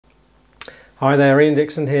Hi there, Ian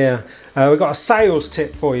Dixon here. We've got a sales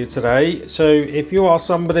tip for you today. So if you are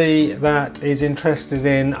somebody that is interested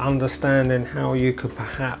in understanding how you could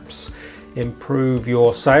perhaps improve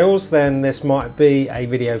your sales, then this might be a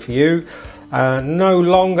video for you. No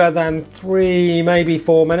longer than 3, maybe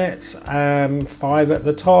 4 minutes, 5 at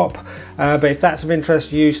the top. But if that's of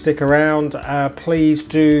interest to you, stick around. Please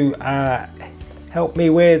do help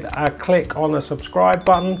me with a click on the subscribe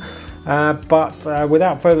button.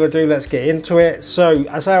 Without further ado, let's get into it. So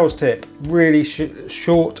a sales tip, really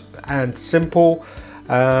short and simple.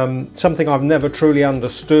 Something I've never truly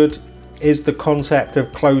understood is the concept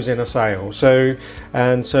of closing a sale. So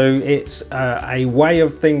it's a way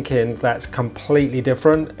of thinking that's completely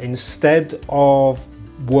different. Instead of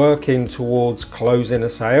working towards closing a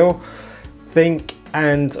sale, think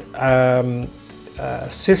and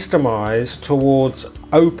systemize towards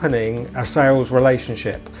opening a sales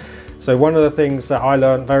relationship. So one of the things that I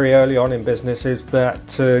learned very early on in business is that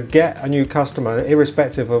to get a new customer,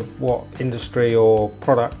 irrespective of what industry or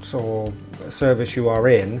product or service you are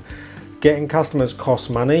in, getting customers costs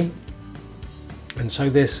money. And so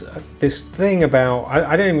this thing about,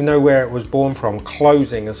 I don't even know where it was born from,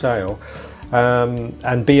 closing a sale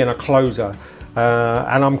and being a closer.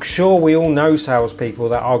 And I'm sure we all know salespeople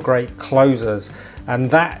that are great closers.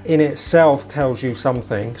 And that in itself tells you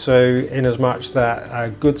something. So in as much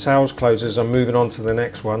that good sales closers are moving on to the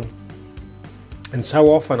next one. And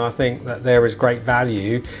so often I think that there is great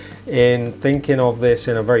value in thinking of this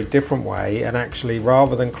in a very different way, and actually,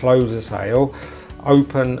 rather than close a sale,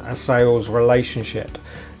 open a sales relationship.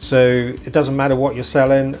 So it doesn't matter what you're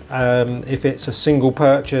selling. If it's a single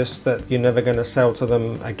purchase that you're never going to sell to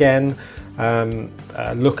them again,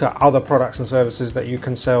 look at other products and services that you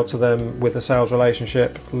can sell to them with a sales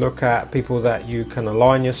relationship. Look at people that you can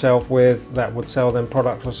align yourself with that would sell them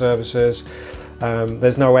products or services.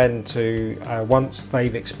 There's no end to once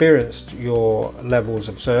they've experienced your levels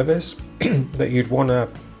of service that you'd want to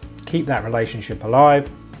keep that relationship alive,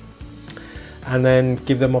 and then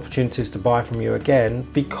give them opportunities to buy from you again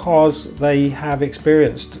because they have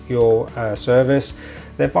experienced your service.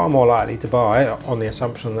 They're far more likely to buy, on the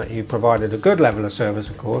assumption that you provided a good level of service,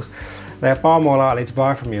 of course. They're far more likely to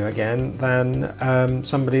buy from you again than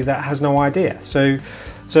somebody that has no idea. So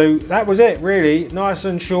that was it, really. Nice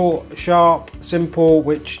and short, sharp, simple,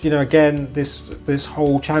 which, you know, again, this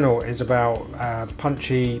whole channel is about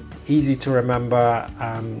punchy, easy to remember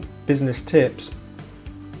business tips.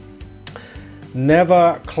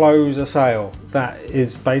 Never close a sale. That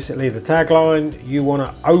is basically the tagline. You want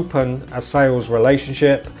to open a sales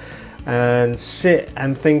relationship and sit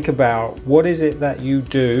and think about what is it that you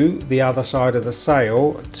do the other side of the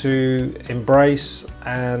sale to embrace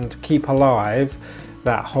and keep alive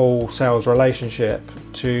that whole sales relationship,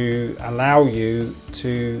 to allow you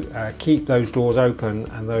to keep those doors open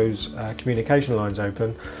and those communication lines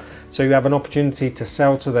open, so you have an opportunity to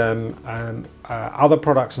sell to them other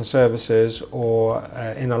products and services, or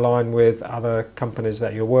in line with other companies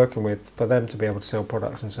that you're working with, for them to be able to sell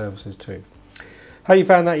products and services too. Hope you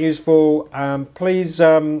found that useful. Please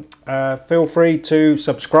feel free to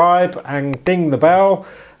subscribe and ding the bell.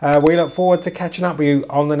 We look forward to catching up with you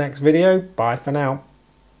on the next video. Bye for now.